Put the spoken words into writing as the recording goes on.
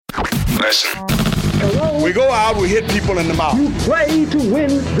Listen. Hello? We go out, we hit people in the mouth. You play to win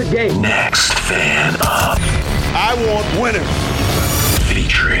the game. Next Fan Up. I want winners.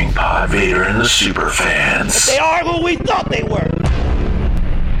 Featuring Pod Vader and the Superfans. They are who we thought they were.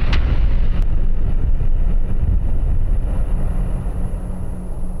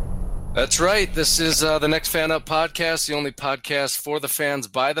 That's right. This is the Next Fan Up podcast, the only podcast for the fans,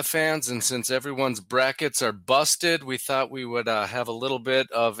 by the fans. And since everyone's brackets are busted, we thought we would have a little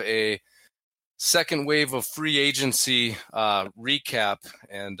bit of a second wave of free agency recap.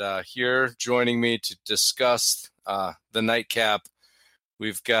 And here joining me to discuss the nightcap,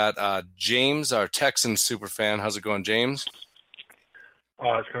 we've got James, our Texans superfan. How's it going, James?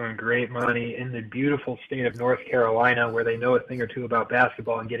 Oh, it's going great, Monty, in the beautiful state of North Carolina where they know a thing or two about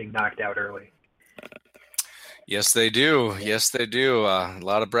basketball and getting knocked out early. Yes, they do. Yes, they do. A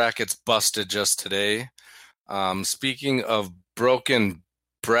lot of brackets busted just today. Speaking of broken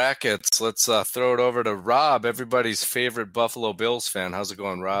brackets, let's throw it over to Rob, everybody's favorite Buffalo Bills fan. How's it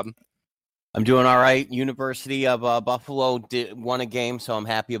going, Rob? I'm doing all right. University of Buffalo won a game, so I'm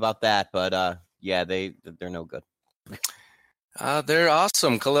happy about that. But, yeah, they're no good. They're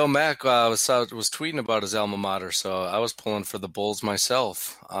awesome. Khalil Mack was tweeting about his alma mater, so I was pulling for the Bulls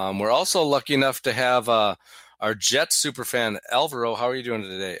myself. We're also lucky enough to have our Jets superfan, Alvaro. How are you doing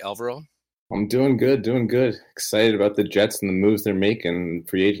today, Alvaro? I'm doing good. Excited about the Jets and the moves they're making in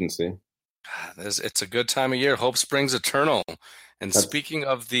free agency. It's a good time of year. Hope springs eternal. And speaking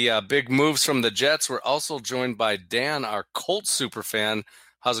of the big moves from the Jets, we're also joined by Dan, our Colts superfan.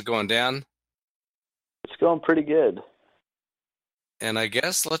 How's it going, Dan? It's going pretty good. And I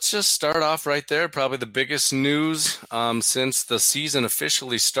guess let's just start off right there. Probably the biggest news since the season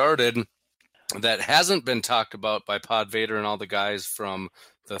officially started that hasn't been talked about by Pod Vader and all the guys from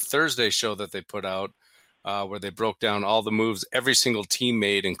the Thursday show that they put out, where they broke down all the moves every single team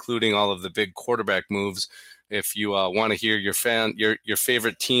made, including all of the big quarterback moves. If you want to hear your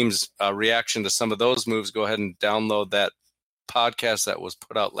favorite team's reaction to some of those moves, go ahead and download that podcast that was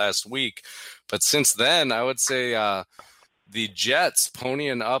put out last week. But since then, I would say the Jets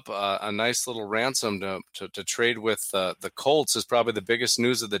ponying up a nice little ransom to trade with the Colts is probably the biggest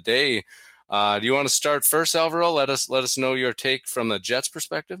news of the day. Do you want to start first, Alvaro? Let us know your take from the Jets'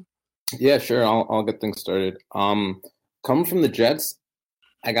 perspective. Yeah, sure. I'll get things started. Coming from the Jets,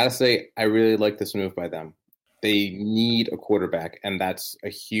 I gotta say I really like this move by them. They need a quarterback, and that's a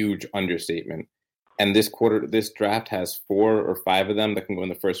huge understatement. And this draft has 4 or 5 of them that can go in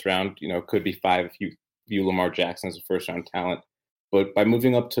the first round. You know, it could be 5 if you view Lamar Jackson as a first-round talent. But by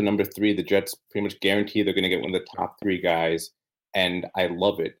moving up to number 3, the Jets pretty much guarantee they're going to get one of the top 3 guys, and I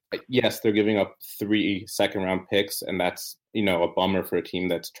love it. Yes, they're giving up 3 second-round picks, and that's, you know, a bummer for a team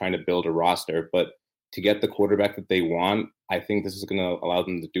that's trying to build a roster. But to get the quarterback that they want, I think this is going to allow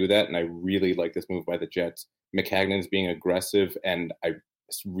them to do that, and I really like this move by the Jets. McCagnon's being aggressive, and I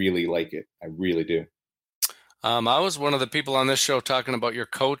really like it. I really do. I was one of the people on this show talking about your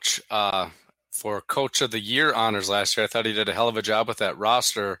coach for Coach of the Year honors last year. I thought he did a hell of a job with that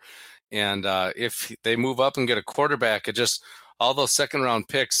roster. And if they move up and get a quarterback, it just all those second-round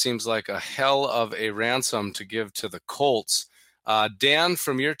picks seems like a hell of a ransom to give to the Colts. Dan,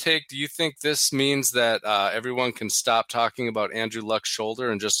 from your take, do you think this means that everyone can stop talking about Andrew Luck's shoulder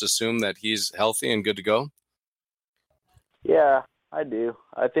and just assume that he's healthy and good to go? Yeah, I do.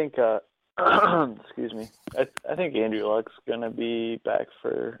 I think, excuse me, I think Andrew Luck's going to be back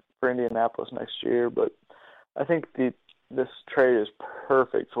for Indianapolis next year, but I think this trade is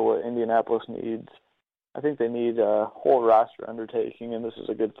perfect for what Indianapolis needs. I think they need a whole roster undertaking, and this is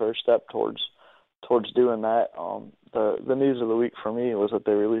a good first step towards doing that. The news of the week for me was that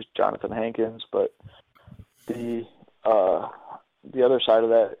they released Jonathan Hankins, but the other side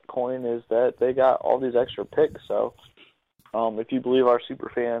of that coin is that they got all these extra picks. So if you believe our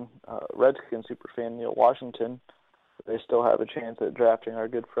superfan, Redskins superfan Neil Washington, they still have a chance at drafting our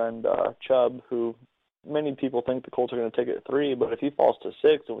good friend Chubb, who many people think the Colts are going to take at 3, but if he falls to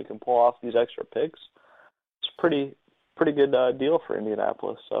 6 and we can pull off these extra picks, it's a pretty good deal for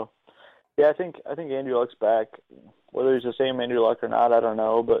Indianapolis. So, yeah, I think Andrew Luck's back. Whether he's the same Andrew Luck or not, I don't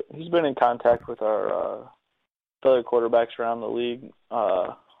know, but he's been in contact with our other quarterbacks around the league,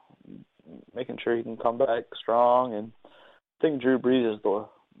 making sure he can come back strong. And I think Drew Brees is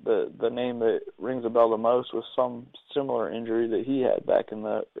the name that rings a bell the most, with some similar injury that he had back in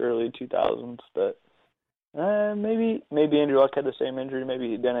the early 2000s. That maybe Andrew Luck had the same injury, maybe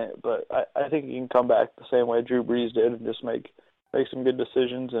he didn't, but I think he can come back the same way Drew Brees did and just make some good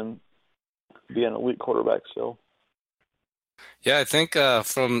decisions and be an elite quarterback still. Yeah, I think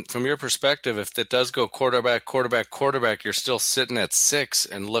from your perspective, if it does go quarterback, you're still sitting at 6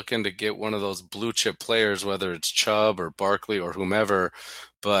 and looking to get one of those blue chip players, whether it's Chubb or Barkley or whomever.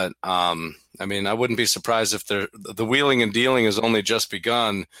 But I mean, I wouldn't be surprised if the wheeling and dealing has only just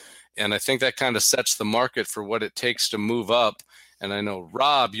begun, and I think that kind of sets the market for what it takes to move up. And I know,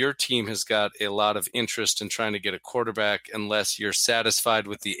 Rob, your team has got a lot of interest in trying to get a quarterback unless you're satisfied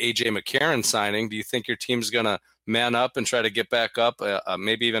with the A.J. McCarron signing. Do you think your team's going to man up and try to get back up,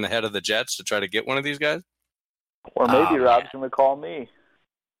 maybe even ahead of the Jets to try to get one of these guys? Or maybe Rob's going to call me.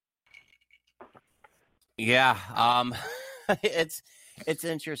 Yeah, it's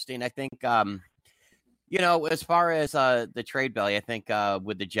interesting. I think, as far as the trade value, I think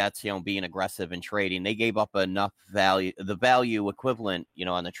with the Jets, being aggressive in trading, they gave up enough value, the value equivalent,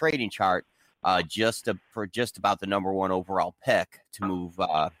 on the trading chart, for just about the number 1 overall pick to move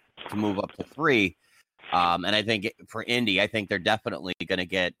up to 3. And I think for Indy, I think they're definitely going to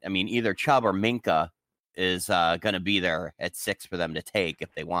get, either Chubb or Minka is going to be there at 6 for them to take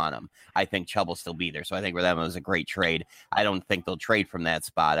if they want him. I think Chubb will still be there. So I think for them, it was a great trade. I don't think they'll trade from that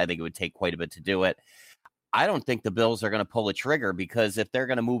spot. I think it would take quite a bit to do it. I don't think the Bills are going to pull a trigger, because if they're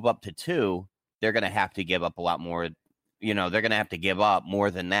going to move up to 2, they're going to have to give up a lot more. They're going to have to give up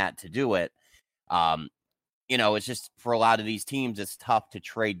more than that to do it. It's just, for a lot of these teams, it's tough to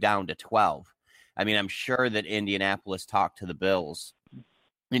trade down to 12. I'm sure that Indianapolis talked to the Bills,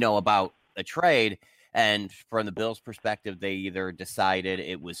 about a trade. And from the Bills' perspective, they either decided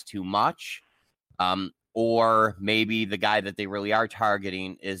it was too much, or maybe the guy that they really are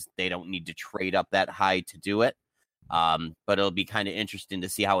targeting is they don't need to trade up that high to do it. But it'll be kind of interesting to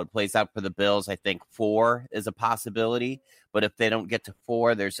see how it plays out for the Bills. I think 4 is a possibility, but if they don't get to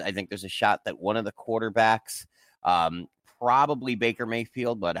 4, I think there's a shot that one of the quarterbacks, probably Baker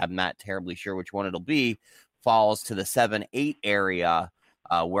Mayfield, but I'm not terribly sure which one it'll be, falls to the 7-8 area,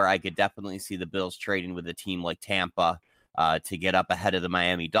 where I could definitely see the Bills trading with a team like Tampa to get up ahead of the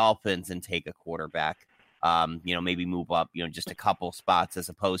Miami Dolphins and take a quarterback. Maybe move up, just a couple spots as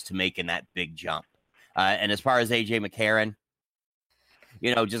opposed to making that big jump. And as far as A.J. McCarron,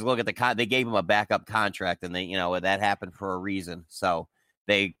 just look at they gave him a backup contract, and they, that happened for a reason. So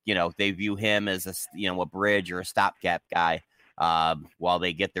they view him as a bridge or a stopgap guy while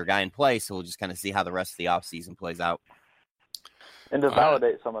they get their guy in place. So we'll just kind of see how the rest of the offseason plays out. And to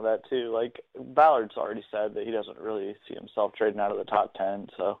validate some of that too, like Ballard's already said that he doesn't really see himself trading out of the top 10.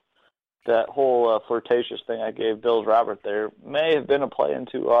 So that whole flirtatious thing I gave Bill's Robert there may have been a play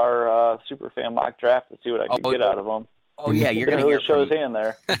into our Superfan mock draft to see what I could get out of him. Oh yeah, you're gonna really show his hand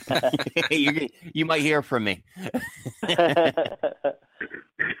there. You might hear from me.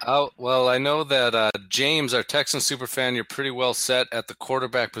 Oh, well, I know that James, our Texan superfan, you're pretty well set at the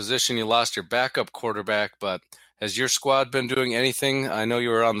quarterback position. You lost your backup quarterback, but has your squad been doing anything? I know you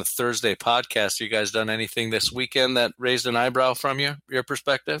were on the Thursday podcast. You guys done anything this weekend that raised an eyebrow from your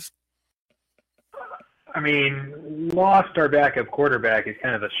perspective? Lost our backup quarterback is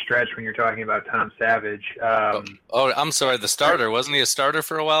kind of a stretch when you're talking about Tom Savage. I'm sorry, the starter. Wasn't he a starter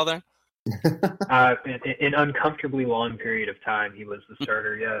for a while there? An uncomfortably long period of time, he was the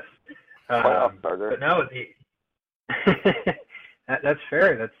starter, yes. Starter. But no, that's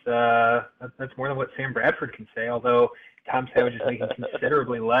fair. That's more than what Sam Bradford can say, although Tom Savage is making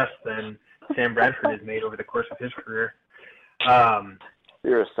considerably less than Sam Bradford has made over the course of his career.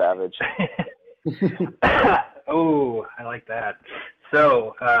 You're a savage. Oh, I like that.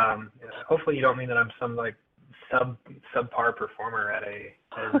 So hopefully you don't mean that I'm some subpar performer at a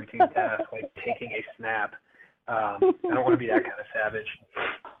routine task, like taking a snap. I don't want to be that kind of savage.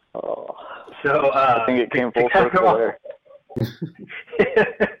 Oh. So I think it came full circle there.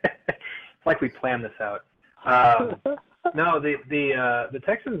 It's like we planned this out. No, the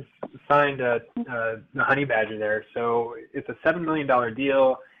Texans signed the Honey Badger there, so it's a $7 million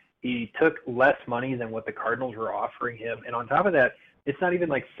deal. He took less money than what the Cardinals were offering him, and on top of that, it's not even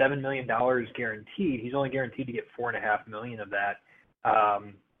like $7 million guaranteed. He's only guaranteed to get $4.5 million of that.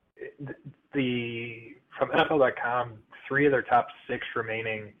 From NFL.com, 3 of their top 6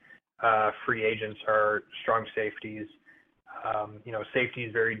 remaining free agents are strong safeties. Safety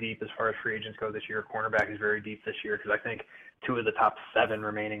is very deep as far as free agents go this year. Cornerback is very deep this year because I think 2 of the top 7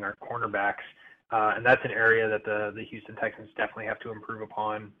 remaining are cornerbacks. And that's an area that the Houston Texans definitely have to improve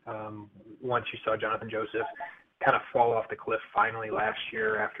upon. Once you saw Jonathan Joseph kind of fall off the cliff finally last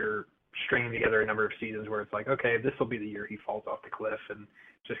year after stringing together a number of seasons where it's like, okay, this will be the year he falls off the cliff, and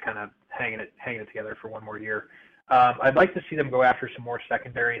just kind of hanging it together for one more year. I'd like to see them go after some more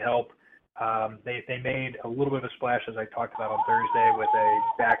secondary help. They made a little bit of a splash, as I talked about on Thursday, with a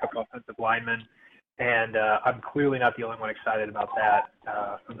backup offensive lineman. And I'm clearly not the only one excited about that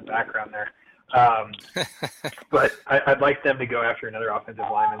from the background there. But I'd like them to go after another offensive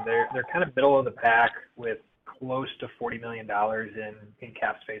lineman. They're kind of middle of the pack with close to $40 million in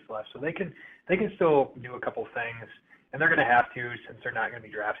cap space left, so they can still do a couple things, and they're going to have to since they're not going to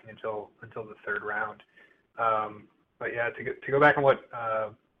be drafting until the third round. But yeah, to go back on what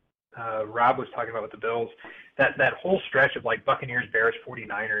Rob was talking about with the Bills, that whole stretch of like Buccaneers, Bears,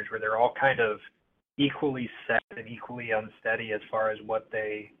 49ers, where they're all kind of equally set and equally unsteady as far as what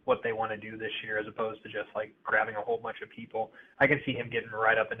they want to do this year, as opposed to just like grabbing a whole bunch of people. I can see him getting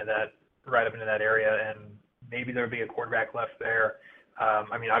right up into that area, and maybe there'll be a quarterback left there.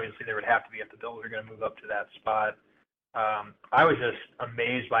 I mean, obviously there would have to be if the Bills are going to move up to that spot. I was just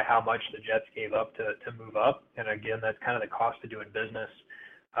amazed by how much the Jets gave up to move up, and again, that's kind of the cost of doing business.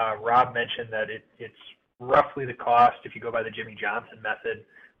 Rob mentioned that it's roughly the cost, if you go by the Jimmy Johnson method,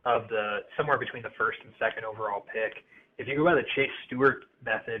 of the somewhere between the first and second overall pick. If you go by the Chase Stewart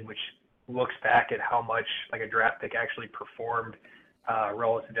method, which looks back at how much like a draft pick actually performed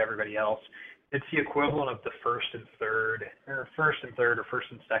relative to everybody else, it's the equivalent of the first and third or first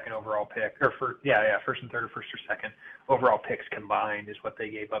and second overall pick, or first and third or first or second overall picks combined is what they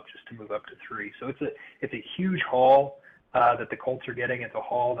gave up just to move up to 3. So it's a huge haul that the Colts are getting. It's a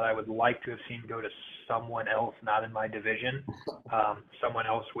haul that I would like to have seen go to someone else not in my division, someone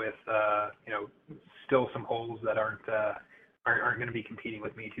else with still some holes that aren't going to be competing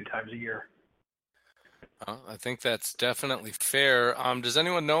with me 2 times a year. I think that's definitely fair. Does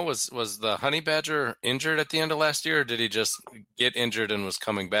anyone know, was the Honey Badger injured at the end of last year, or did he just get injured and was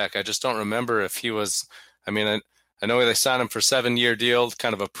coming back? I just don't remember if he was. I mean, I know they signed him for a 7-year deal,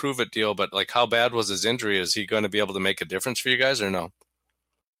 kind of a prove-it deal, but like, how bad was his injury? Is he going to be able to make a difference for you guys, or no?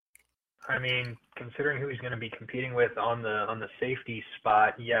 I mean, considering who he's going to be competing with on the safety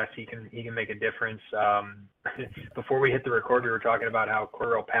spot, yes, he can make a difference. Before we hit the record, we were talking about how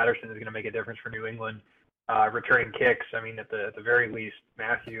Cordell Patterson is going to make a difference for New England. Returning kicks, I mean, at the very least,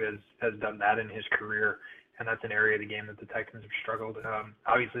 Matthew has done that in his career, and that's an area of the game that the Titans have struggled.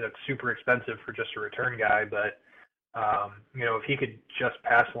 Obviously, that's super expensive for just a return guy, but if he could just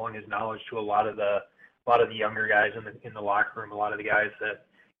pass along his knowledge to a lot of the younger guys in the locker room, a lot of the guys that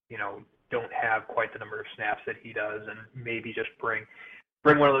don't have quite the number of snaps that he does, and maybe just bring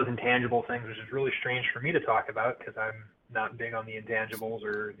one of those intangible things, which is really strange for me to talk about because I'm not big on the intangibles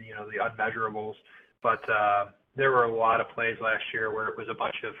or the unmeasurables. But there were a lot of plays last year where it was a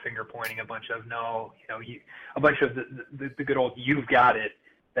bunch of finger pointing, a bunch of a bunch of the good old "you've got it"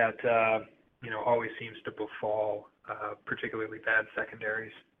 that always seems to befall particularly bad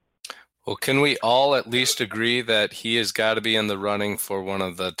secondaries. Well, can we all at least agree that he has got to be in the running for one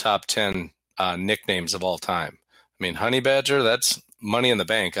of the top 10 nicknames of all time? I mean, Honey Badger, that's money in the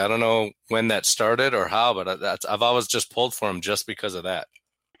bank. I don't know when that started or how, but I've always just pulled for him just because of that.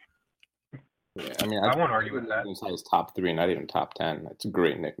 Yeah, I mean, I won't argue with that. It's top 3, not even top 10. It's a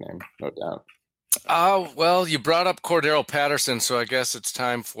great nickname, no doubt. Well, you brought up Cordell Patterson, so I guess it's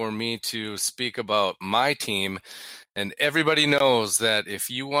time for me to speak about my team. And everybody knows that if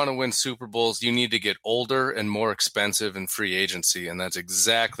you want to win Super Bowls, you need to get older and more expensive in free agency, and that's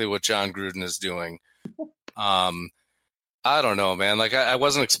exactly what John Gruden is doing. I don't know, man. Like, I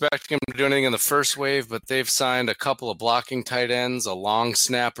wasn't expecting him to do anything in the first wave, but they've signed a couple of blocking tight ends, a long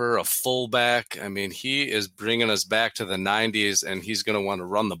snapper, a fullback. I mean, he is bringing us back to the 90s, and he's going to want to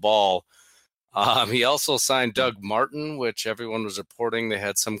run the ball. He also signed Doug Martin, which everyone was reporting they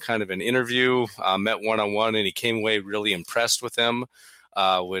had some kind of an interview, met one-on-one, and he came away really impressed with him,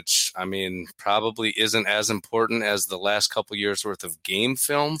 which, I mean, probably isn't as important as the last couple years' worth of game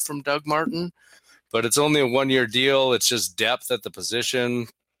film from Doug Martin. But it's only a 1-year deal. It's just depth at the position.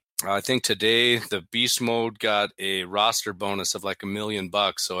 I think today the Beast Mode got a roster bonus of like $1 million,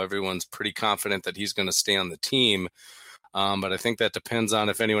 so everyone's pretty confident that he's going to stay on the team. But I think that depends on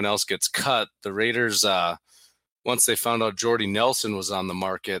if anyone else gets cut. The Raiders, once they found out Jordy Nelson was on the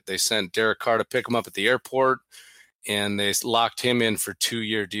market, they sent Derek Carr to pick him up at the airport, and they locked him in for a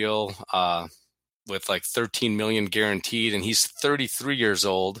 2-year deal with like $13 million guaranteed, and he's 33 years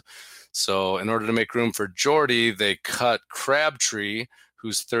old. So in order to make room for Jordy, they cut Crabtree,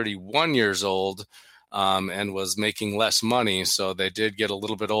 who's 31 years old, and was making less money. So they did get a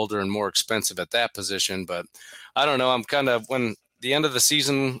little bit older and more expensive at that position. But I don't know. I'm kind of, when the end of the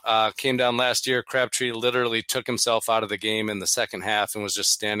season came down last year, Crabtree literally took himself out of the game in the second half and was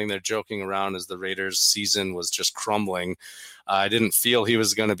just standing there joking around as the Raiders' season was just crumbling. I didn't feel he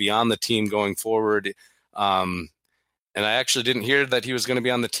was going to be on the team going forward. And I actually didn't hear that he was going to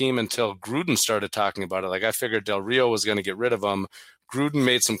be on the team until Gruden started talking about it. Like, I figured Del Rio was going to get rid of him. Gruden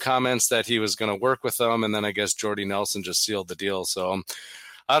made some comments that he was going to work with them, and then I guess Jordy Nelson just sealed the deal. So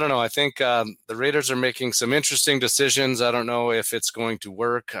I don't know. I think the Raiders are making some interesting decisions. I don't know if it's going to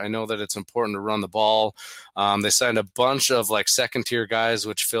work. I know that it's important to run the ball. They signed a bunch of like second-tier guys,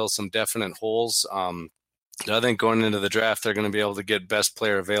 which fill some definite holes. I think going into the draft, they're going to be able to get best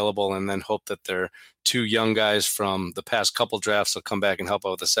player available and then hope that their two young guys from the past couple drafts will come back and help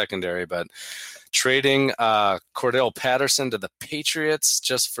out with the secondary. But trading Cordell Patterson to the Patriots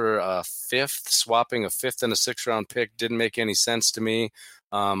just for a fifth, swapping a fifth and a sixth-round pick didn't make any sense to me.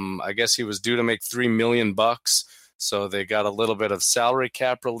 I guess he was due to make $3 million, so they got a little bit of salary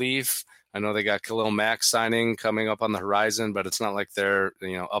cap relief. I know they got Khalil Mack signing coming up on the horizon, but it's not like they're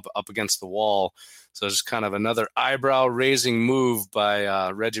up against the wall. So it's just kind of another eyebrow-raising move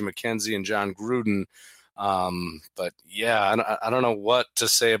by Reggie McKenzie and John Gruden. But yeah, I don't know what to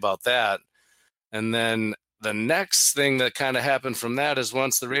say about that. And then the next thing that kind of happened from that is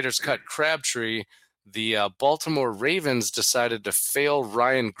once the Raiders cut Crabtree, the Baltimore Ravens decided to fail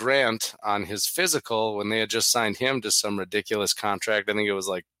Ryan Grant on his physical when they had just signed him to some ridiculous contract. I think it was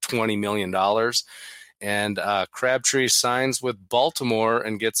like $20 million. And Crabtree signs with Baltimore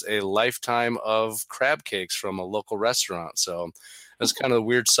and gets a lifetime of crab cakes from a local restaurant. So that's kind of a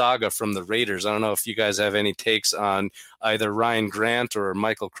weird saga from the Raiders. I don't know if you guys have any takes on either Ryan Grant or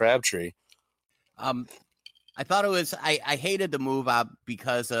Michael Crabtree. I thought it was I hated the move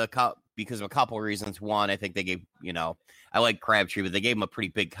because of a couple of reasons. One, I think they gave, I like Crabtree, but they gave him a pretty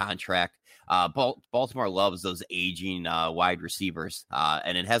big contract. Baltimore loves those aging wide receivers,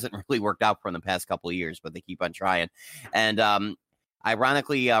 and it hasn't really worked out for them the past couple of years, but they keep on trying. And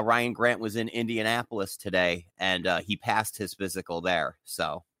ironically, Ryan Grant was in Indianapolis today, and he passed his physical there.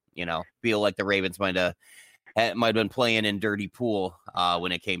 So, feel like the Ravens might have been playing in dirty pool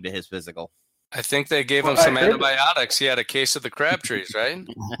when it came to his physical. I think they gave him some antibiotics. He had a case of the Crabtrees, right?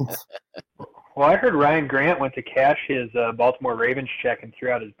 Well, I heard Ryan Grant went to cash his Baltimore Ravens check and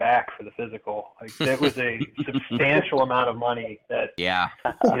threw out his back for the physical. Like, that was a substantial amount of money that,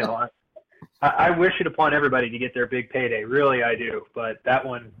 I wish it upon everybody to get their big payday. Really, I do. But that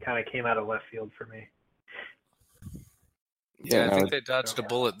one kind of came out of left field for me. Yeah, I think they dodged a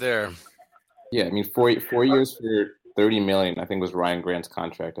bullet there. Yeah, I mean, 4 years for $30 million, I think, was Ryan Grant's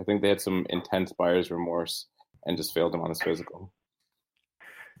contract. I think they had some intense buyer's remorse and just failed him on his physical.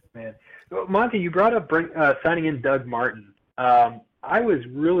 Man. Monty, you brought up signing in Doug Martin. I was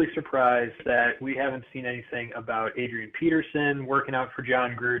really surprised that we haven't seen anything about Adrian Peterson working out for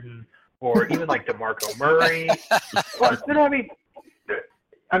John Gruden, or even like DeMarco Murray.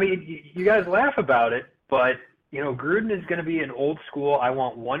 I mean, you guys laugh about it, but Gruden is going to be an old school. I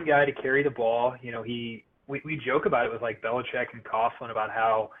want one guy to carry the ball. We joke about it with like Belichick and Coughlin about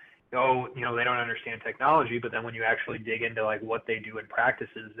how, they don't understand technology, but then when you actually dig into like what they do in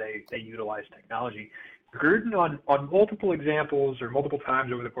practices, they utilize technology. Gruden on multiple examples or multiple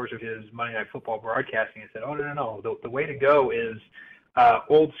times over the course of his Monday Night Football broadcasting, he said, "Oh no, the way to go is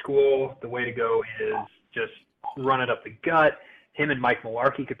old school. The way to go is just run it up the gut." Him and Mike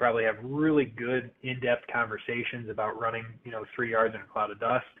Mularkey could probably have really good in-depth conversations about running 3 yards in a cloud of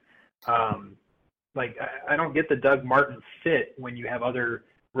dust. I don't get the Doug Martin fit when you have other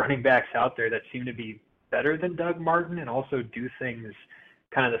running backs out there that seem to be better than Doug Martin and also do things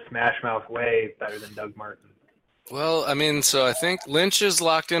kind of the smash mouth way better than Doug Martin. Well, I mean, so I think Lynch is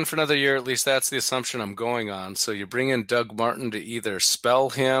locked in for another year. At least that's the assumption I'm going on. So you bring in Doug Martin to either spell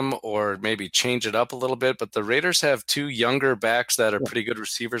him or maybe change it up a little bit. But the Raiders have two younger backs that are pretty good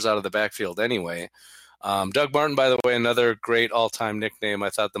receivers out of the backfield anyway. Doug Martin, by the way, another great all-time nickname. I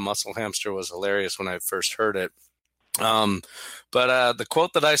thought the muscle hamster was hilarious when I first heard it. But the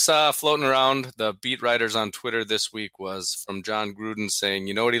quote that I saw floating around the beat writers on Twitter this week was from John Gruden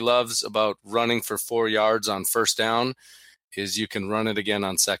saying, what he loves about running for 4 yards on first down is you can run it again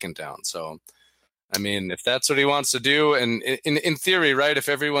on second down. So, I mean, if that's what he wants to do, and in theory, right, if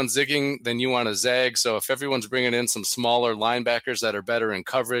everyone's zigging, then you want to zag. So if everyone's bringing in some smaller linebackers that are better in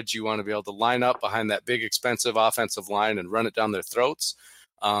coverage, you want to be able to line up behind that big, expensive offensive line and run it down their throats.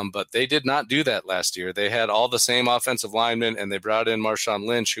 But they did not do that last year. They had all the same offensive linemen, and they brought in Marshawn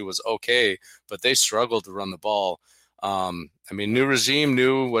Lynch, who was okay, but they struggled to run the ball. I mean, new regime,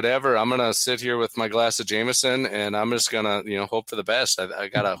 new whatever. I'm going to sit here with my glass of Jameson, and I'm just going to, hope for the best. I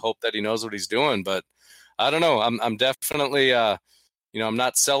got to hope that he knows what he's doing, but I don't know. I'm definitely, I'm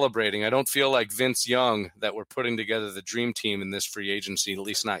not celebrating. I don't feel like Vince Young that we're putting together the dream team in this free agency, at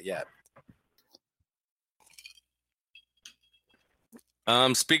least not yet.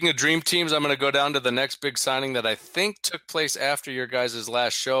 Speaking of dream teams, I'm going to go down to the next big signing that I think took place after your guys'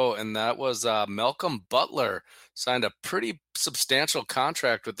 last show, and that was Malcolm Butler signed a pretty substantial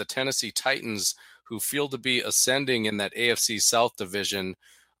contract with the Tennessee Titans, who feel to be ascending in that AFC South division.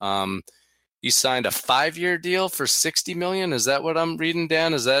 He signed a 5-year deal for $60 million. Is that what I'm reading,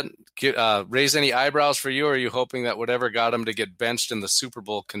 Dan? Does that raise any eyebrows for you, or are you hoping that whatever got him to get benched in the Super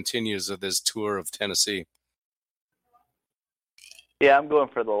Bowl continues with his tour of Tennessee? Yeah, I'm going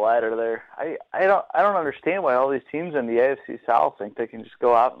for the latter there. I don't understand why all these teams in the AFC South think they can just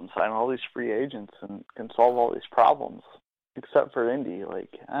go out and sign all these free agents and can solve all these problems, except for Indy.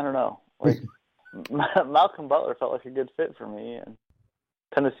 Like, I don't know. Like, Malcolm Butler felt like a good fit for me, and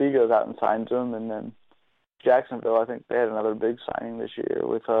Tennessee goes out and signs him, and then Jacksonville, I think they had another big signing this year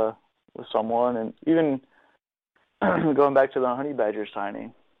with someone, and even going back to the Honey Badger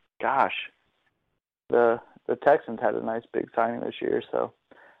signing, gosh, the Texans had a nice big signing this year. So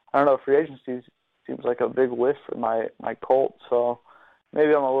I don't know, free agency seems like a big whiff for my Colts. So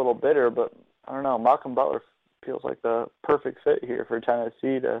maybe I'm a little bitter, but I don't know. Malcolm Butler feels like the perfect fit here for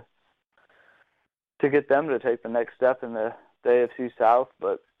Tennessee to get them to take the next step in the AFC South.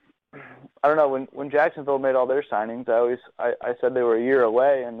 But I don't know, when Jacksonville made all their signings, I said they were a year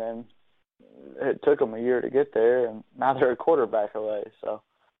away, and then it took them a year to get there, and now they're a quarterback away. So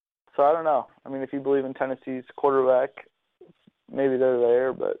I don't know. I mean, if you believe in Tennessee's quarterback, maybe they're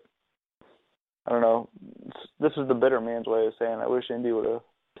there, but I don't know. This is the bitter man's way of saying I wish Indy would have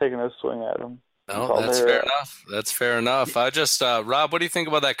taken a swing at him. No, that's fair enough. That's fair enough. I just, Rob, what do you think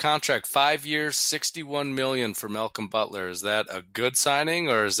about that contract? 5 years, $61 million for Malcolm Butler. Is that a good signing,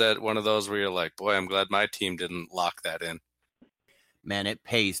 or is that one of those where you're like, boy, I'm glad my team didn't lock that in? Man, it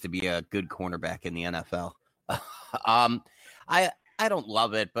pays to be a good cornerback in the NFL. I don't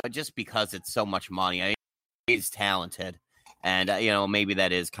love it, but just because it's so much money, I mean, he's talented, and maybe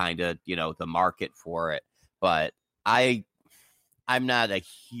that is kind of the market for it. But I'm not a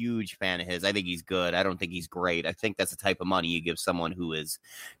huge fan of his. I think he's good. I don't think he's great. I think that's the type of money you give someone who is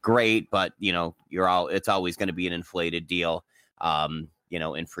great, but it's always going to be an inflated deal.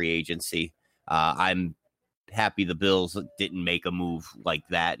 In free agency, I'm happy the Bills didn't make a move like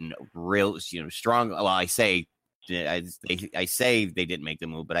that and real, strong. Well, I say they didn't make the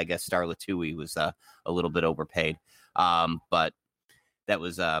move, but I guess Star Latui was a little bit overpaid. But that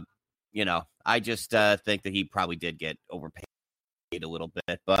was, I just think that he probably did get overpaid a little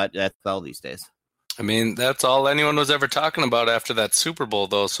bit, but that's all these days. I mean, that's all anyone was ever talking about after that Super Bowl,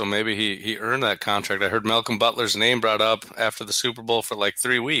 though. So maybe he earned that contract. I heard Malcolm Butler's name brought up after the Super Bowl for like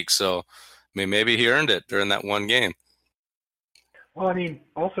 3 weeks. So, I mean, maybe he earned it during that one game. Well, I mean,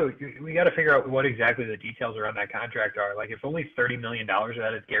 also, we got to figure out what exactly the details around that contract are. Like, if only $30 million of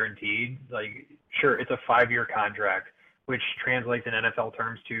that is guaranteed, like, sure, it's a 5-year contract, which translates in NFL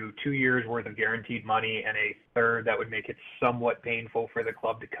terms to 2 years worth of guaranteed money and a third that would make it somewhat painful for the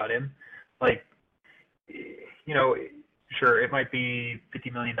club to cut him. Like, sure, it might be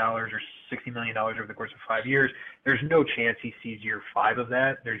 $50 million or $60 million over the course of 5 years. There's no chance he sees year 5 of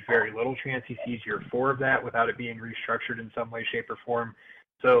that. There's very little chance he sees year 4 of that without it being restructured in some way, shape, or form.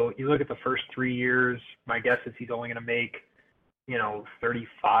 So you look at the first 3 years, my guess is he's only going to make,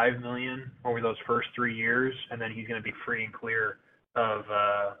 $35 million over those first 3 years, and then he's going to be free and clear of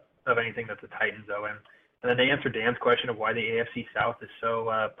anything that the Titans owe him. And then to answer Dan's question of why the AFC South is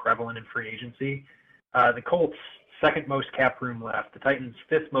so prevalent in free agency, the Colts, 2nd most cap room left. The Titans,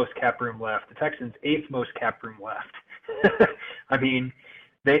 5th most cap room left. The Texans, 8th most cap room left. I mean,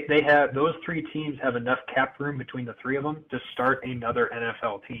 they have, those 3 teams have enough cap room between the 3 of them to start another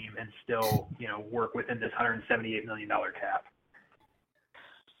NFL team and still, work within this $178 million cap.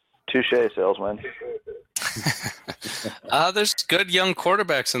 Touche, salesman. There's good young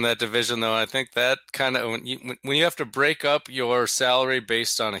quarterbacks in that division, though. I think that kind of when you have to break up your salary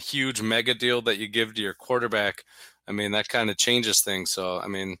based on a huge mega deal that you give to your quarterback, I mean, that kind of changes things. So, I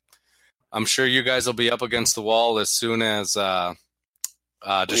mean, I'm sure you guys will be up against the wall as soon as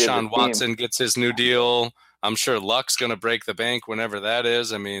Deshaun Watson gets his new deal. I'm sure Luck's going to break the bank whenever that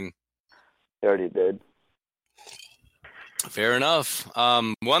is. I mean, he already did. Fair enough.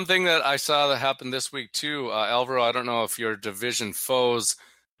 One thing that I saw that happened this week too, Alvaro, I don't know if your division foes,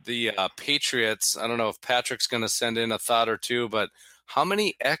 the Patriots, I don't know if Patrick's going to send in a thought or two, but how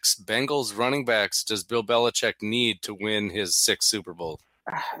many ex-Bengals running backs does Bill Belichick need to win his 6th Super Bowl?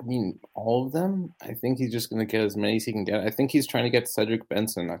 I mean, all of them. I think he's just going to get as many as he can get. I think he's trying to get Cedric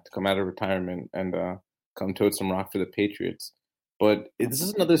Benson to come out of retirement and come tote some rock for the Patriots. But this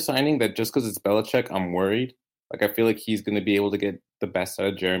is another signing that just because it's Belichick, I'm worried. Like, I feel like he's going to be able to get the best out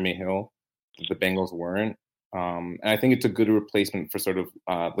of Jeremy Hill that the Bengals weren't. And I think it's a good replacement for sort of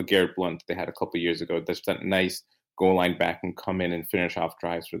LeGarrette Blount they had a couple of years ago. That's that nice goal line back and come in and finish off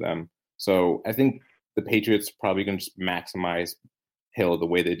drives for them. So I think the Patriots are probably going to just maximize Hill the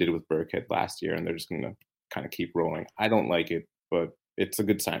way they did with Burkhead last year, and they're just going to kind of keep rolling. I don't like it, but it's a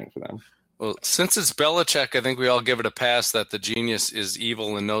good signing for them. Well, since it's Belichick, I think we all give it a pass that the genius is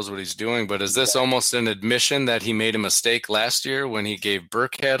evil and knows what he's doing. But is this almost an admission that he made a mistake last year when he gave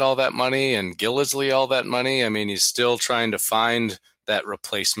Burkhead all that money and Gillislee all that money? I mean, he's still trying to find that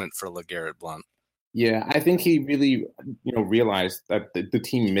replacement for LeGarrette Blount. Yeah, I think he really, realized that the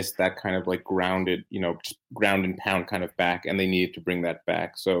team missed that kind of like grounded, just ground and pound kind of back, and they needed to bring that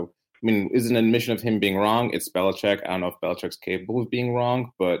back. So, I mean, is an admission of him being wrong? It's Belichick. I don't know if Belichick's capable of being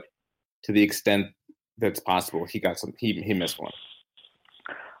wrong, but to the extent that's possible, he missed one.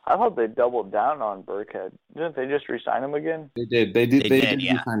 I thought they doubled down on Burkhead. Didn't they just re-sign him again? They did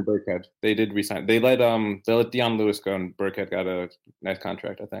re-sign Burkhead. They did re-sign. They let Deion Lewis go, and Burkhead got a nice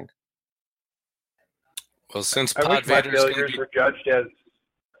contract, I think. Well, since I wish my failures were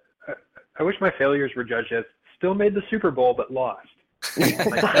judged as still made the Super Bowl but lost.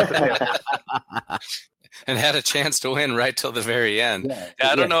 And had a chance to win right till the very end.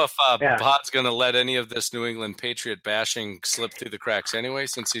 Yeah, I don't know if Pod's going to let any of this New England Patriot bashing slip through the cracks anyway,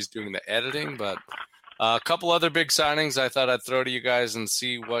 since he's doing the editing. But a couple other big signings I thought I'd throw to you guys and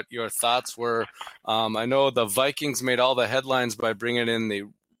see what your thoughts were. I know the Vikings made all the headlines by bringing in the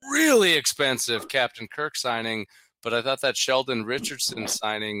really expensive Captain Kirk signing, but I thought that Sheldon Richardson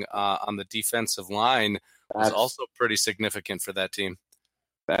signing on the defensive line was also pretty significant for that team.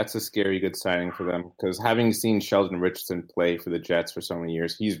 That's a scary good signing for them, because having seen Sheldon Richardson play for the Jets for so many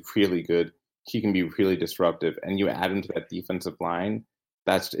years, he's really good. He can be really disruptive, and you add him to that defensive line,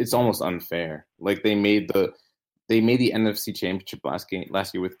 it's almost unfair. Like they made the NFC Championship last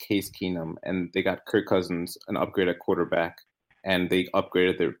year with Case Keenum, and they got Kirk Cousins an upgrade at quarterback, and they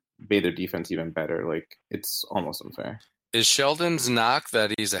made their defense even better. Like it's almost unfair. Is Sheldon's knock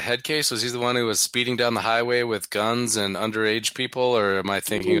that he's a head case? Was he the one who was speeding down the highway with guns and underage people, or am I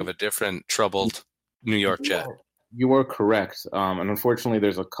thinking of a different troubled New York Jet? You are correct. And unfortunately,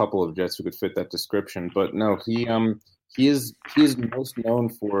 there's a couple of Jets who could fit that description. But no, he is most known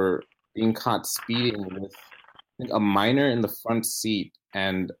for being caught speeding with a minor in the front seat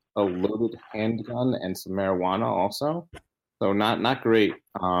and a loaded handgun and some marijuana also. So not great.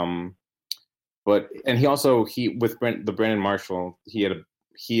 And with Brandon Marshall, the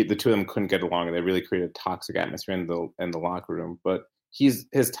two of them couldn't get along, and they really created a toxic atmosphere in the locker room. But his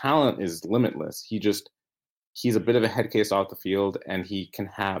talent is limitless. He's a bit of a head case off the field, and he can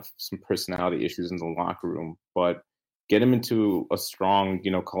have some personality issues in the locker room. But get him into a strong,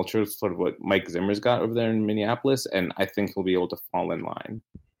 culture, sort of what Mike Zimmer's got over there in Minneapolis, and I think he'll be able to fall in line.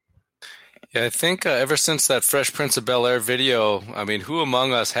 Yeah, I think ever since that Fresh Prince of Bel-Air video, I mean, who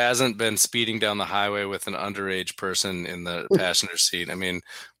among us hasn't been speeding down the highway with an underage person in the passenger seat? I mean,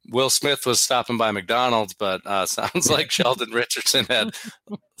 Will Smith was stopping by McDonald's, but sounds like Sheldon Richardson had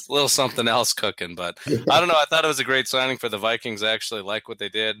a little something else cooking. But I don't know. I thought it was a great signing for the Vikings. I actually like what they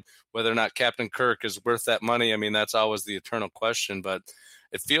did. Whether or not Captain Kirk is worth that money, I mean, that's always the eternal question. But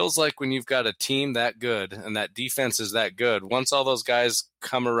it feels like when you've got a team that good and that defense is that good, once all those guys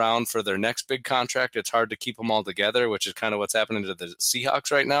come around for their next big contract, it's hard to keep them all together, which is kind of what's happening to the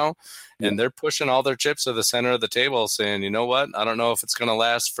Seahawks right now. Yeah. And they're pushing all their chips to the center of the table saying, you know what, I don't know if it's going to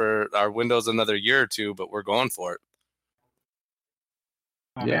last for our windows another year or two, but we're going for it.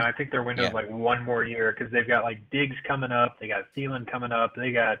 Oh, man, I think their window's like one more year, because they've got like Diggs coming up. They got Thielen coming up.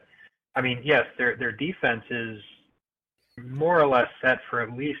 Yes, their defense is more or less set for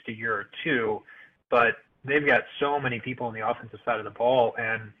at least a year or two, but they've got so many people on the offensive side of the ball.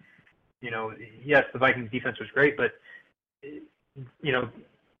 And, yes, the Vikings defense was great, but,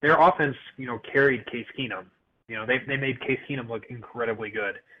 their offense, carried Case Keenum. They made Case Keenum look incredibly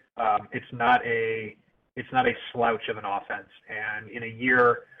good. It's not a slouch of an offense. And in a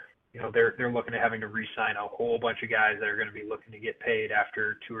year, they're looking at having to re-sign a whole bunch of guys that are going to be looking to get paid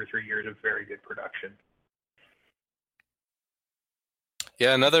after 2 or 3 years of very good production.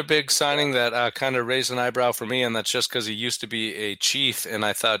 Yeah, another big signing that kind of raised an eyebrow for me, and that's just because he used to be a Chief, and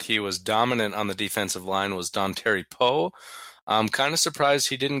I thought he was dominant on the defensive line, was Dontari Poe. I'm kind of surprised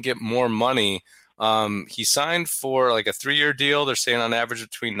he didn't get more money. He signed for like a 3-year deal. They're saying on average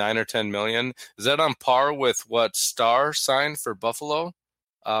between $9 or $10 million. Is that on par with what Starr signed for Buffalo,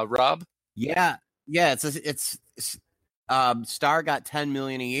 Rob? Yeah. It's Starr got $10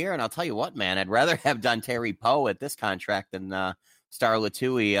 million a year, and I'll tell you what, man, I'd rather have Dontari Poe at this contract than Star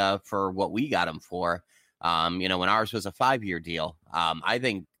Latui for what we got him for. When ours was a 5-year deal. I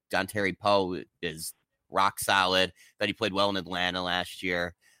think Dontari Poe is rock solid, that he played well in Atlanta last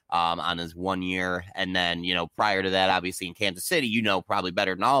year on his 1 year. And then, prior to that, obviously in Kansas City, probably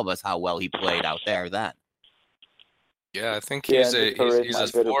better than all of us how well he played out there then. Yeah, I think he's a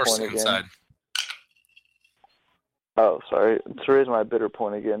force inside. Oh, sorry. To raise my bitter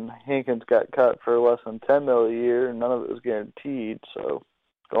point again, Hankins got cut for less than $10 million a year, and none of it was guaranteed. So,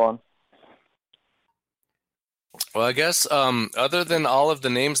 go on. Well, I guess other than all of the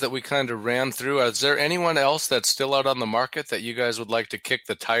names that we kind of ran through, is there anyone else that's still out on the market that you guys would like to kick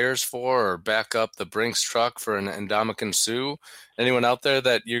the tires for or back up the Brinks truck for an Ndamukong Suh? Anyone out there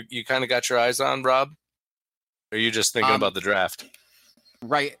that you kind of got your eyes on, Rob? Or are you just thinking about the draft?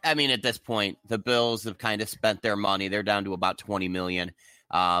 Right. I mean, at this point, the Bills have kind of spent their money. They're down to about $20 million.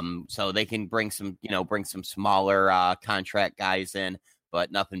 So they can bring some smaller contract guys in, but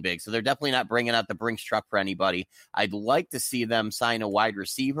nothing big. So they're definitely not bringing out the Brinks truck for anybody. I'd like to see them sign a wide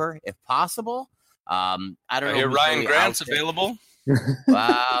receiver if possible. I don't know. Ryan really Grant's available.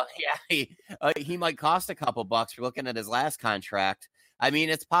 Well, yeah, he might cost a couple bucks for looking at his last contract. I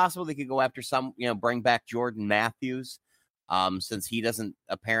mean, it's possible they could go after bring back Jordan Matthews, since he doesn't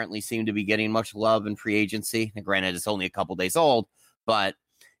apparently seem to be getting much love in free agency. And granted, it's only a couple days old, but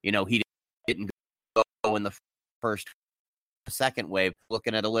he didn't go in the second wave.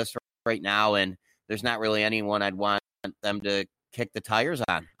 Looking at a list right now, and there's not really anyone I'd want them to kick the tires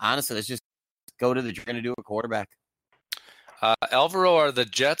on. Honestly, let's just go to you're going to do a quarterback. Alvaro, are the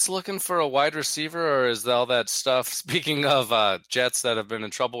Jets looking for a wide receiver, or is all that stuff? Speaking of Jets that have been in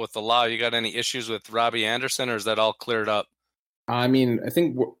trouble with the law, you got any issues with Robbie Anderson, or is that all cleared up? I mean, I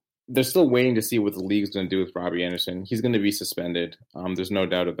think they're still waiting to see what the league's going to do with Robbie Anderson. He's going to be suspended. There's no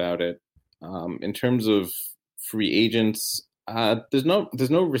doubt about it. In terms of free agents, there's no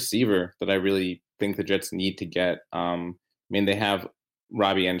receiver that I really think the Jets need to get. I mean, they have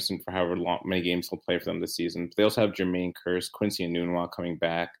Robbie Anderson for however many games he'll play for them this season. But they also have Jermaine Kearse, Quincy Enunwa coming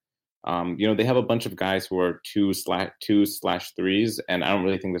back. They have a bunch of guys who are 2/3s, and I don't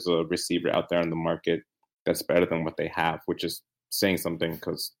really think there's a receiver out there on the market that's better than what they have, which is saying something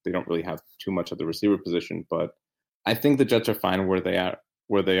because they don't really have too much of the receiver position. But I think the Jets are fine where they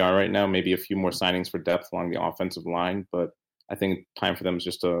are right now. Maybe a few more signings for depth along the offensive line, but I think time for them is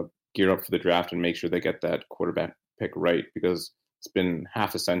just to gear up for the draft and make sure they get that quarterback pick right, because it's been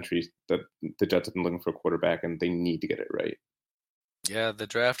half a century that the Jets have been looking for a quarterback, and they need to get it right. Yeah, the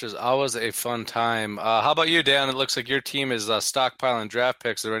draft is always a fun time. How about you, Dan? It looks like your team is stockpiling draft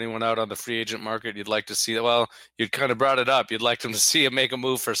picks. Is there anyone out on the free agent market you'd like to see? Well, you kind of brought it up. You'd like them to see him make a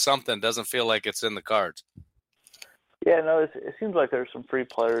move for something. Doesn't feel like it's in the cards. Yeah, no, it seems like there's some free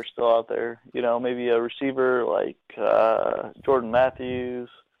players still out there. Maybe a receiver like Jordan Matthews,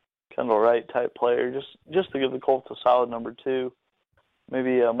 Kendall Wright type player, just to give the Colts a solid number 2.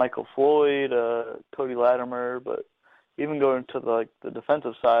 Maybe Michael Floyd, Cody Latimer, but even going to the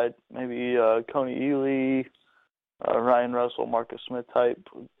defensive side, maybe Coney Ealy, Ryan Russell, Marcus Smith type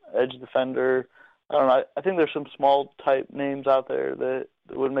edge defender. I don't know. I think there's some small type names out there that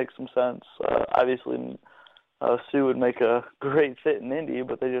would make some sense. Obviously, Suh would make a great fit in Indy,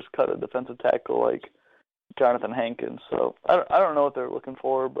 but they just cut a defensive tackle like Jonathan Hankins. So I don't know what they're looking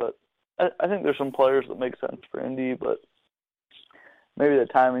for, but I think there's some players that make sense for Indy, but maybe the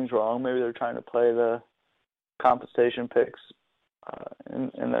timing's wrong. Maybe they're trying to play the compensation picks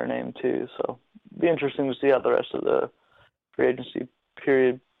in their name too. So it'd be interesting to see how the rest of the free agency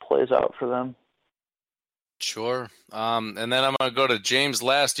period plays out for them. Sure. And then I'm going to go to James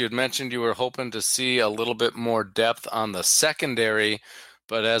last. You had mentioned you were hoping to see a little bit more depth on the secondary,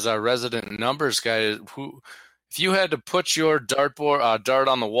 but as our resident numbers guy, if you had to put your dart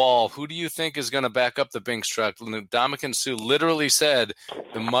on the wall, who do you think is going to back up the Brinks truck? Ndamukong Suh literally said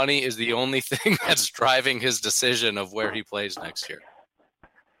the money is the only thing that's driving his decision of where he plays next year.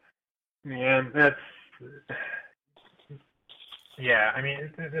 Man, I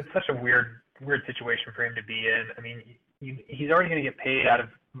mean, it's such a weird situation for him to be in. I mean, he's already going to get paid out of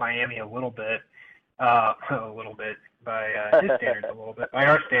Miami a little bit by his standards, a little bit by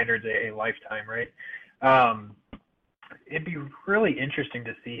our standards, a lifetime, right? It'd be really interesting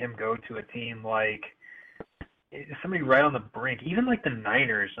to see him go to a team like somebody right on the brink, even like the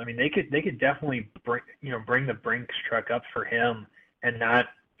Niners. I mean, they could definitely bring the Brinks truck up for him and not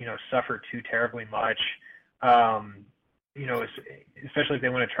suffer too terribly much. Especially if they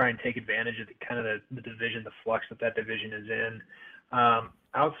want to try and take advantage of the division, the flux that division is in.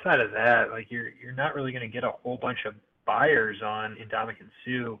 Outside of that, you're not really going to get a whole bunch of buyers on Ndamukong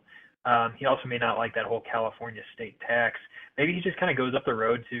Suh. He also may not like that whole California state tax. Maybe he just kind of goes up the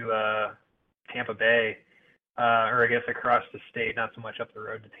road to Tampa Bay. or I guess across the state, not so much up the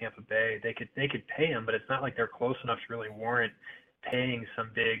road to Tampa Bay. They could pay him, but it's not like they're close enough to really warrant paying some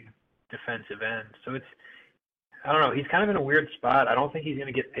big defensive end. So I don't know. He's kind of in a weird spot. I don't think he's going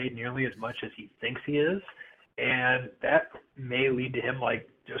to get paid nearly as much as he thinks he is, and that may lead to him like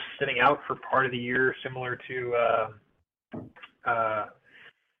just sitting out for part of the year, similar to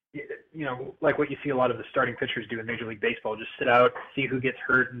like what you see a lot of the starting pitchers do in Major League Baseball. Just sit out, see who gets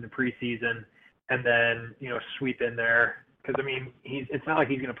hurt in the preseason, and then sweep in there. Because I mean, it's not like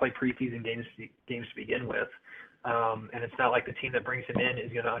he's going to play preseason games to begin with, and it's not like the team that brings him in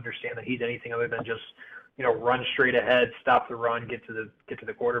is going to understand that he's anything other than just run straight ahead, stop the run, get to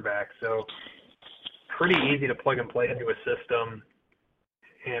the quarterback. So pretty easy to plug and play into a system,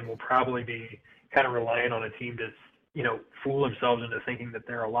 and will probably be kind of relying on a team to fool themselves into thinking that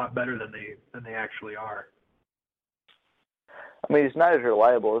they're a lot better than they actually are. I mean, he's not as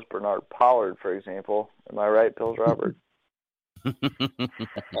reliable as Bernard Pollard, for example. Am I right, Pills Robert?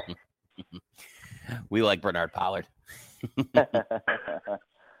 We like Bernard Pollard.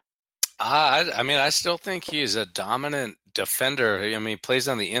 I mean, I still think he's a dominant defender. I mean, he plays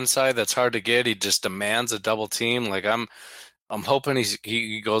on the inside. That's hard to get. He just demands a double team. Like I'm hoping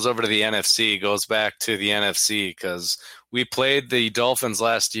he goes over to the NFC, goes back to the NFC, because we played the Dolphins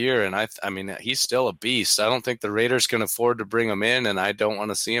last year, and I mean, he's still a beast. I don't think the Raiders can afford to bring him in, and I don't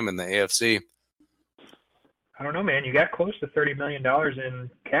want to see him in the AFC. I don't know, man. You got close to $30 million in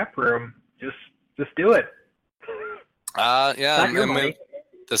cap room. Just do it. Yeah, Not your money.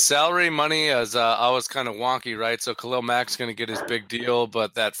 The salary money is always kind of wonky, right? So Khalil Mack's going to get his big deal,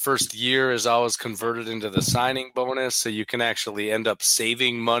 but that first year is always converted into the signing bonus, so you can actually end up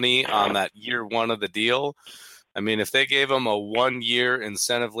saving money on that year one of the deal. I mean, if they gave him a 1-year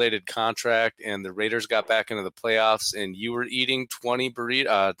incentive-laden contract and the Raiders got back into the playoffs and you were eating 20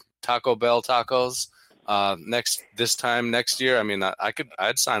 Taco Bell tacos this time next year, I mean,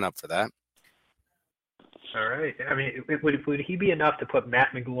 I'd sign up for that. All right. I mean, would he be enough to put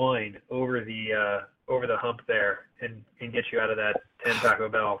Matt McGloin over the hump there and get you out of that 10 Taco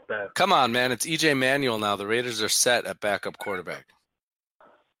Bell bet? Come on, man. It's EJ Manuel now. The Raiders are set at backup quarterback.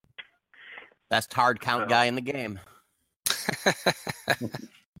 Best hard count guy in the game.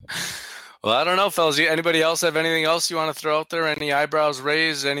 Well, I don't know, fellas. Anybody else have anything else you want to throw out there? Any eyebrows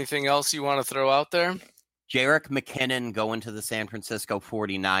raised? Anything else you want to throw out there? Jerick McKinnon going to the San Francisco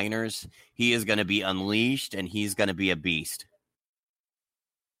 49ers. He is going to be unleashed, and he's going to be a beast.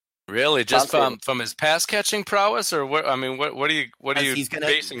 Really, just from his pass catching prowess, or what? I mean, what are you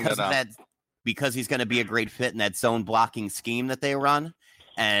basing that on? Because he's going to be a great fit in that zone blocking scheme that they run,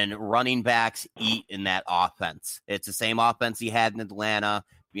 and running backs eat in that offense. It's the same offense he had in Atlanta.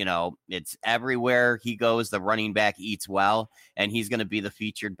 It's everywhere he goes, the running back eats well, and he's going to be the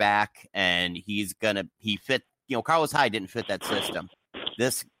featured back, and he fit, Carlos Hyde didn't fit that system.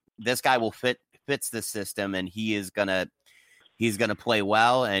 This guy fits this system, and he's going to play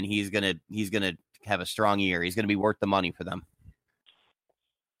well, and he's going to have a strong year. He's going to be worth the money for them.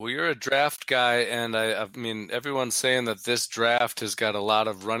 Well, you're a draft guy, and I mean, everyone's saying that this draft has got a lot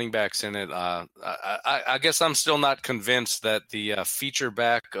of running backs in it. I guess I'm still not convinced that the feature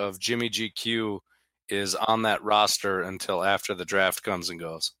back of Jimmy GQ is on that roster until after the draft comes and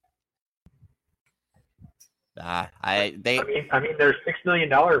goes. I mean, their $6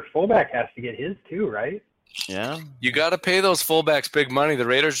 million fullback has to get his too, right? Yeah. You got to pay those fullbacks big money. The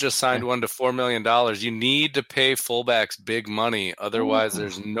Raiders just signed one to $4 million. You need to pay fullbacks big money. Otherwise,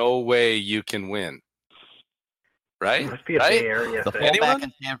 there's no way you can win. Right? Must be a Bay Area thing.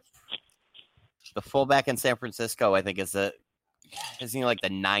 The fullback in San Francisco, I think, isn't he like the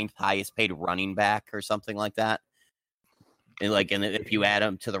 9th highest paid running back or something like that? And if you add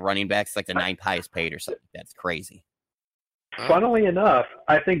him to the running backs, like the 9th highest paid or something. That's crazy. Funnily enough,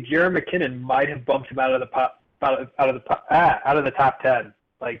 I think Jerick McKinnon might have bumped him out of the top 10.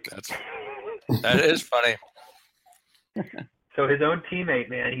 That is funny. So his own teammate,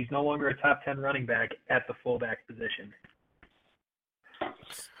 man, he's no longer a top 10 running back at the fullback position.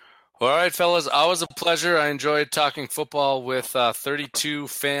 Well, all right, fellas, always a pleasure. I enjoyed talking football with 32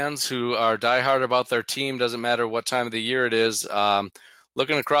 fans who are diehard about their team. Doesn't matter what time of the year it is.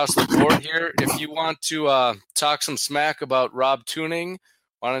 Looking across the board here, if you want to talk some smack about Rob Tuning,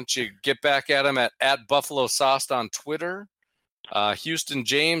 why don't you get back at him at Buffalo Sauced on Twitter. Houston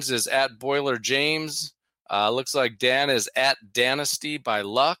James is at Boiler James. Looks like Dan is at Dynasty by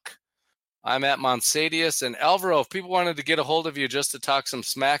Luck. I'm at Monsadius. And Alvaro, if people wanted to get a hold of you just to talk some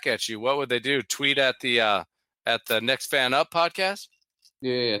smack at you, what would they do? Tweet at the Next Fan Up podcast?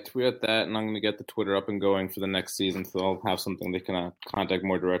 Yeah, tweet at that, and I'm going to get the Twitter up and going for the next season, so I'll have something they can contact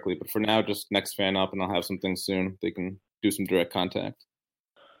more directly. But for now, just next fan up, and I'll have something soon. They can do some direct contact.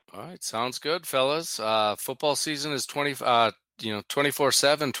 All right, sounds good, fellas. Football season is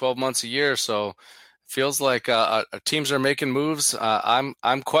 24/7, 12 months a year, so feels like teams are making moves. I'm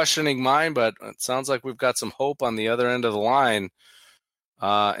questioning mine, but it sounds like we've got some hope on the other end of the line.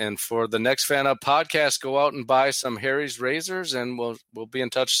 And for the next Fan Up podcast, go out and buy some Harry's razors, and we'll be in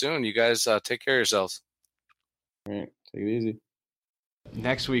touch soon. You guys take care of yourselves. All right, take it easy.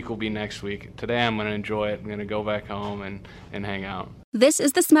 Next week will be next week. Today I'm going to enjoy it. I'm going to go back home and hang out. This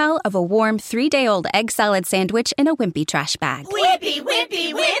is the smell of a warm 3-day-old egg salad sandwich in a Wimpy trash bag. Wimpy,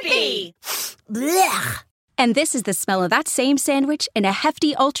 Wimpy, Wimpy! Blech. And this is the smell of that same sandwich in a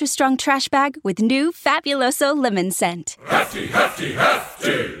hefty, ultra-strong trash bag with new Fabuloso lemon scent. Hefty, hefty,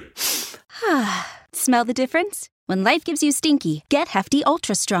 hefty! Smell the difference? When life gives you stinky, get Hefty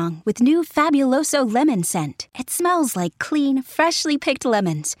Ultra Strong with new Fabuloso lemon scent. It smells like clean, freshly picked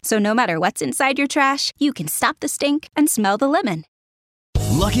lemons. So no matter what's inside your trash, you can stop the stink and smell the lemon.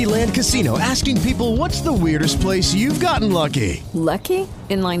 Lucky Land Casino, asking people, what's the weirdest place you've gotten lucky? Lucky?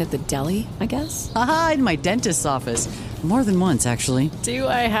 In line at the deli, I guess? Aha, in my dentist's office. More than once, actually. Do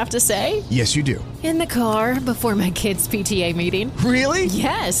I have to say? Yes, you do. In the car before my kids' PTA meeting. Really?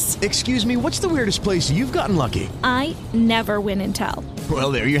 Yes. Excuse me, what's the weirdest place you've gotten lucky? I never win and tell.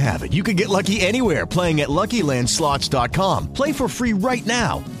 Well, there you have it. You can get lucky anywhere, playing at LuckyLandSlots.com. Play for free right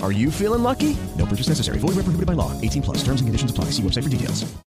now. Are you feeling lucky? No purchase necessary. Void where prohibited by law. 18+. Terms and conditions apply. See website for details.